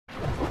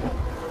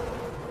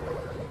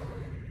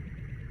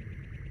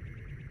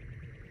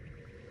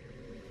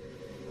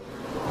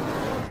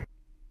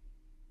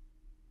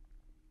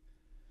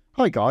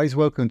Hi guys,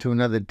 welcome to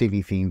another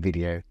Divi theme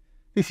video.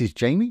 This is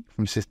Jamie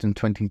from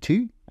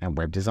System22 and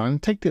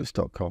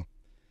webdesignandtechtips.com.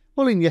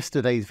 Well, in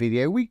yesterday's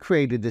video we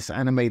created this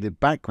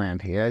animated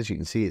background here. As you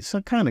can see, it's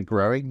kind of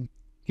growing,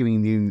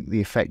 giving you the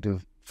effect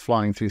of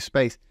flying through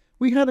space.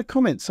 We had a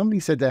comment, somebody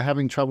said they're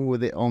having trouble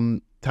with it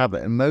on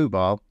tablet and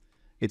mobile.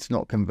 It's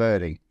not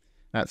converting.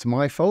 That's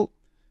my fault.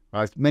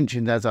 I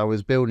mentioned as I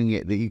was building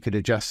it that you could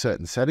adjust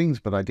certain settings,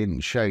 but I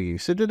didn't show you.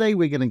 So today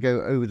we're going to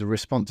go over the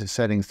responsive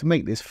settings to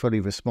make this fully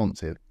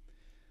responsive.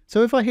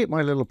 So if I hit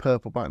my little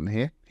purple button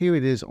here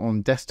it is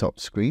on desktop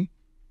screen.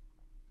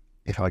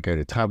 If I go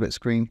to tablet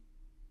screen,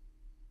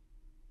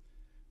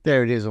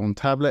 there it is on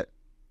tablet.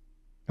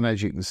 And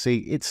as you can see,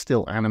 it's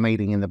still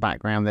animating in the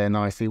background there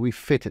nicely. We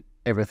fit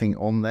everything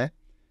on there.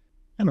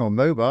 And on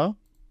mobile,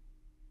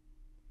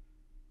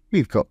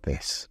 we've got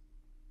this.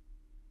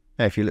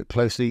 Now, if you look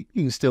closely,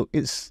 you can still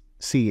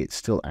see it's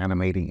still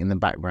animating in the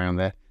background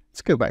there.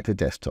 Let's go back to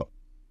desktop.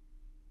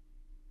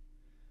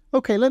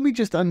 Okay, let me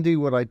just undo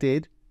what I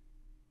did,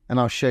 and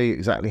I'll show you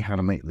exactly how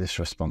to make this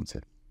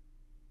responsive.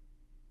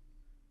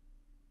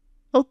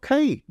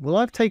 Okay, well,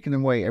 I've taken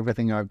away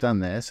everything I've done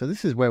there, so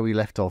this is where we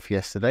left off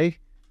yesterday.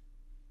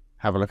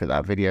 Have a look at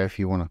that video if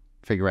you want to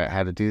figure out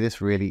how to do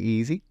this really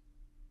easy.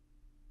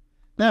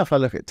 Now, if I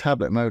look at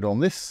tablet mode on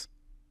this,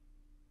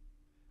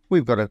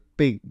 we've got a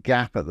big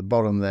gap at the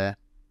bottom there,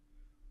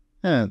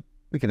 and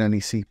we can only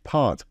see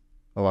part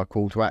of our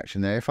call to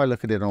action there. If I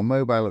look at it on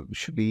mobile, it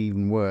should be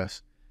even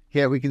worse.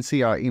 Here we can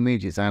see our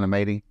image is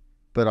animating,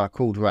 but our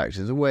call to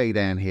action is way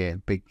down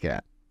here, big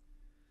gap.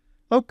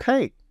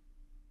 Okay,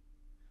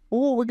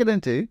 well, what we're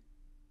going to do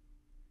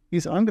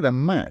is I'm going to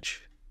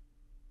match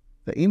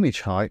the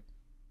image height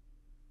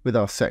with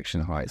our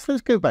section height. So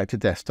let's go back to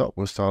desktop.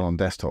 We'll start on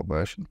desktop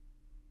version.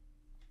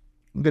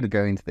 I'm going to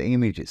go into the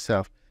image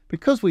itself.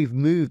 Because we've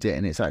moved it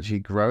and it's actually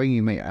growing,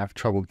 you may have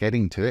trouble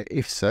getting to it.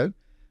 If so,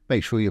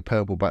 make sure your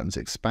purple button's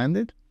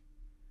expanded.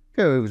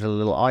 Go over to the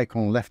little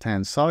icon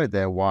left-hand side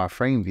there,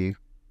 wireframe view.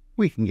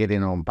 We can get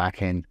in on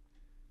back end.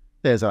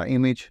 There's our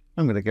image.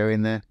 I'm going to go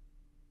in there.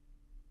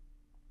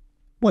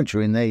 Once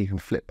you're in there, you can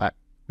flip back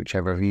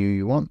whichever view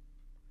you want.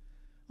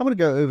 I'm going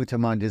to go over to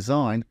my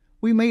design.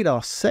 We made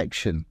our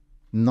section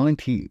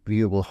 90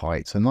 viewable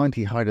height, so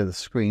 90 height of the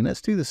screen.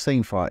 Let's do the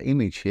same for our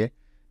image here.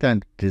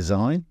 Down to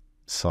design,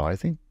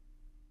 sizing.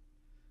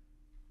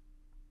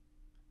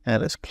 Now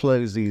let's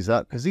close these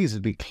up because these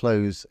would be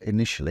closed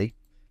initially.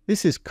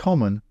 This is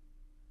common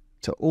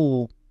to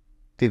all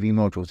Divi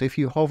modules. If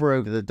you hover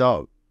over the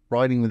dot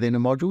writing within a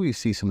module, you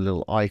see some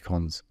little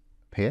icons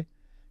appear.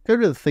 Go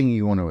to the thing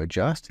you want to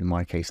adjust, in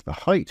my case the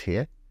height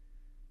here.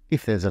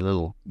 If there's a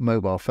little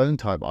mobile phone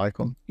type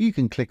icon, you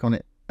can click on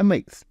it and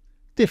make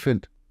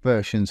different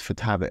versions for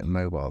tablet and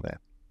mobile there.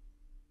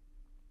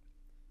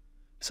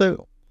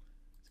 So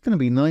it's going to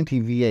be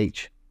 90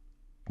 VH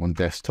on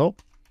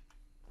desktop.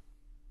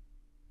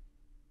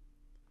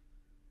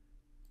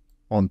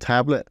 On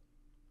tablet,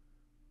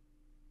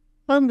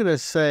 I'm going to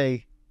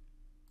say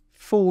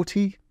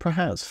 40,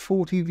 perhaps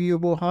 40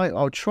 viewable height.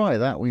 I'll try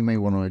that. We may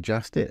want to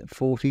adjust it.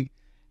 40.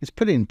 It's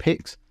put in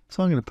pics,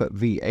 so I'm going to put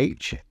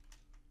VH.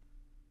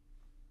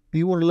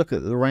 You want to look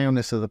at the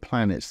roundness of the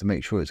planets to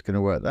make sure it's going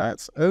to work.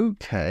 That's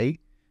okay.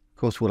 Of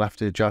course, we'll have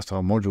to adjust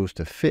our modules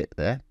to fit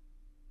there.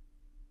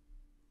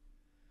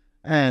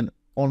 And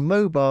on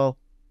mobile,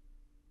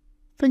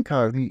 I think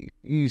I've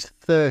used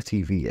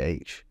 30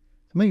 VH.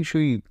 So make sure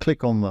you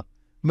click on the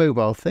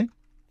mobile thing,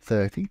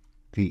 30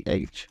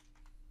 VH.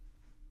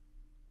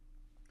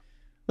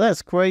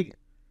 That's great,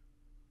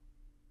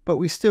 but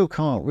we still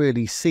can't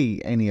really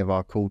see any of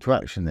our call to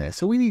action there.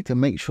 So we need to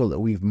make sure that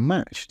we've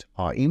matched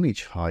our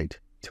image height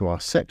to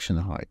our section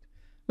height.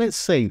 Let's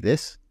save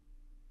this,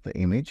 the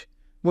image.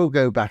 We'll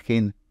go back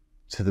in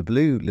to the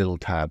blue little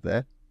tab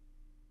there.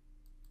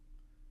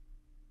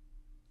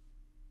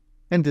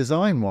 And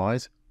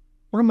design-wise,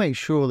 I want to make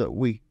sure that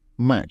we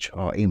match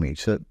our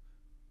image. So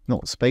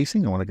not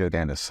spacing, I want to go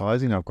down to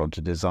sizing. I've gone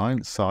to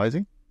design,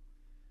 sizing.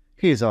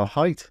 Here's our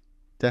height,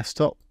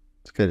 desktop.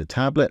 Let's go to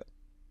tablet.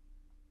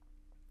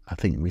 I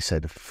think we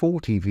said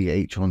 40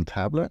 VH on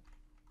tablet.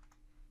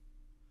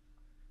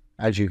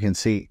 As you can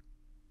see,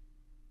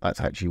 that's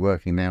actually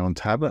working now on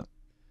tablet.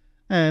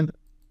 And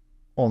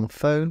on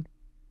phone,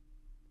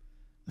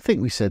 I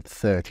think we said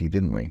 30,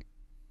 didn't we?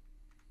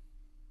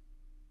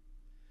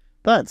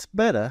 That's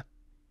better.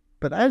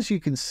 But as you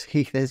can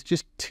see, there's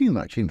just too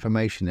much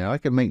information there. I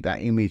could make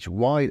that image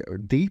wider or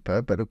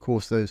deeper, but of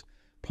course those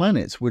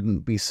planets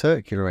wouldn't be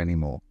circular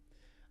anymore.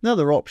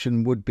 Another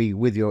option would be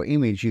with your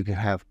image, you could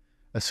have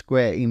a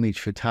square image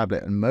for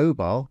tablet and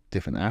mobile,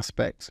 different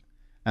aspects,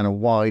 and a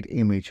wide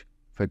image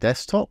for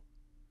desktop.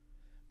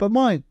 But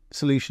my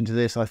solution to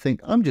this, I think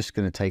I'm just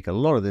going to take a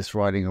lot of this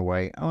writing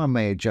away, and I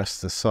may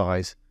adjust the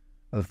size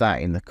of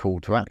that in the call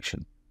to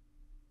action.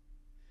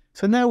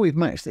 So now we've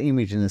matched the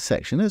image in the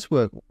section. Let's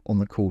work on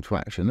the call to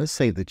action. Let's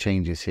save the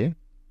changes here.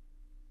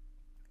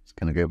 It's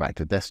going to go back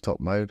to desktop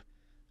mode.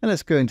 And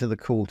let's go into the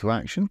call to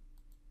action.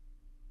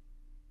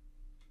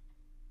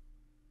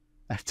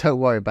 Don't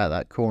worry about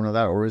that corner.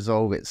 That will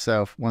resolve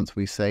itself once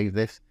we save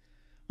this.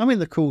 I'm in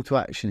the call to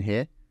action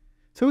here.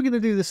 So we're going to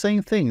do the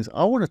same things.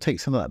 I want to take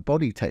some of that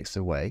body text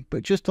away,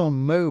 but just on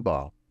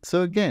mobile.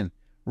 So again,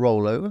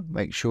 roll over,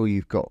 make sure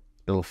you've got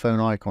a little phone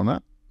icon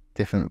up,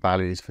 different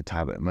values for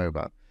tablet and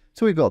mobile.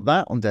 So we've got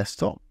that on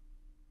desktop.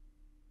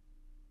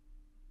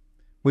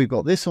 We've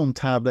got this on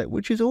tablet,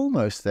 which is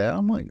almost there.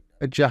 I might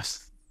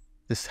adjust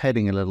this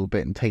heading a little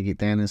bit and take it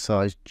down in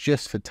size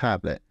just for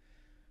tablet.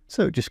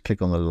 So just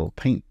click on the little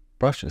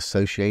paintbrush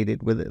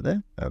associated with it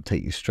there. That'll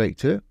take you straight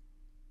to it.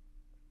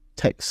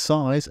 Text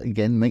size,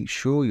 again, make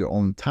sure you're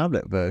on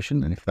tablet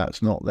version, and if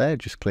that's not there,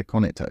 just click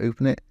on it to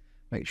open it.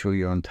 Make sure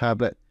you're on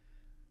tablet.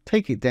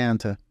 Take it down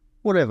to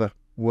whatever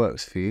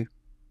works for you.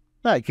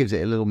 That gives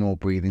it a little more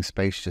breathing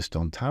space just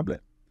on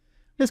tablet.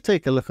 Let's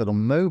take a look at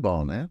on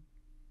mobile now.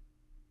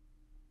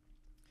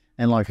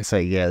 And like I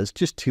say, yeah, there's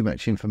just too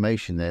much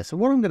information there. So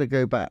what I'm going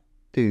to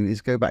do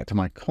is go back to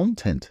my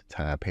content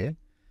tab here.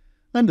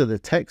 Under the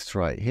text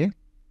right here,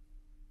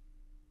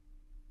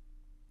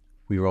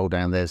 we roll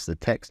down, there's the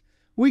text.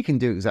 We can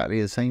do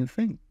exactly the same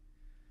thing.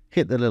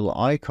 Hit the little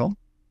icon,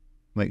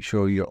 make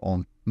sure you're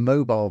on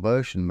mobile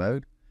version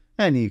mode,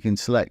 and you can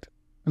select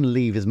and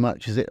leave as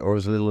much as it or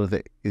as little of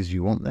it as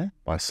you want there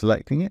by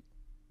selecting it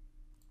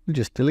and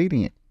just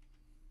deleting it.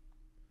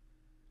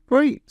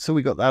 Great, so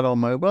we got that on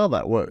mobile.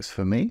 That works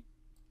for me.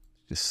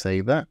 Just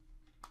save that.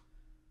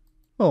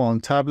 Oh, on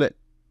tablet,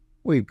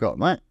 we've got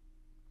that.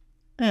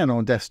 And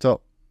on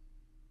desktop,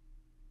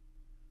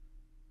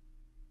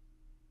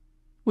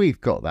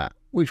 we've got that,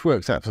 which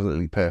works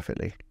absolutely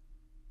perfectly.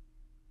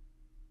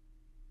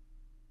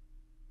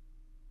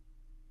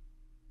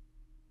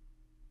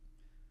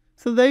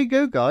 So there you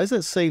go, guys.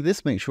 Let's save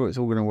this, make sure it's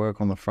all going to work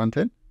on the front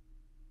end.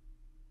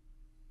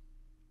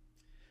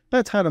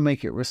 That's how to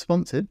make it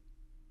responsive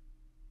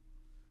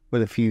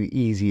with a few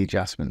easy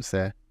adjustments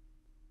there.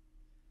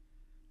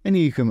 And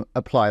you can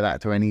apply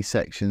that to any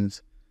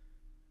sections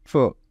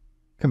for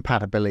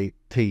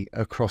compatibility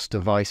across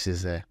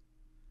devices there.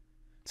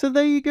 So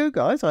there you go,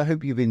 guys. I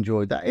hope you've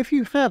enjoyed that. If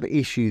you have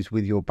issues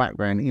with your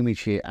background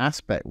image here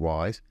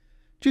aspect-wise,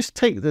 just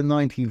take the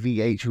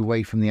 90VH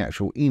away from the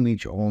actual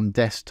image on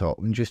desktop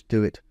and just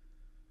do it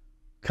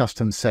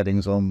custom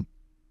settings on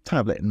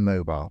tablet and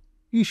mobile.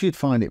 You should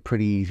find it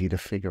pretty easy to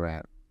figure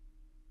out.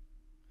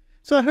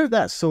 So I hope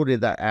that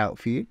sorted that out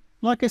for you.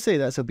 Like I say,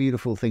 that's a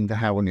beautiful thing to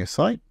have on your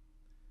site.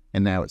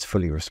 And now it's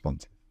fully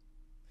responsive.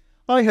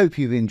 I hope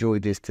you've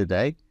enjoyed this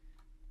today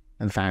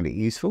and found it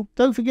useful.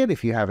 Don't forget,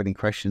 if you have any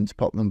questions,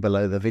 pop them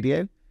below the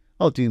video.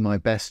 I'll do my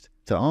best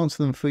to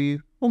answer them for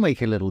you or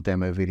make a little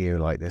demo video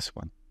like this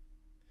one.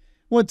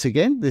 Once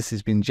again, this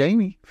has been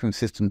Jamie from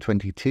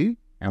System22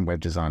 and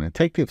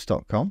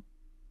webdesignandtechtips.com.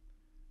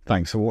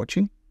 Thanks for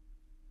watching.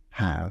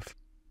 Have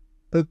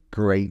a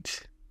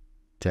great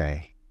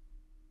day.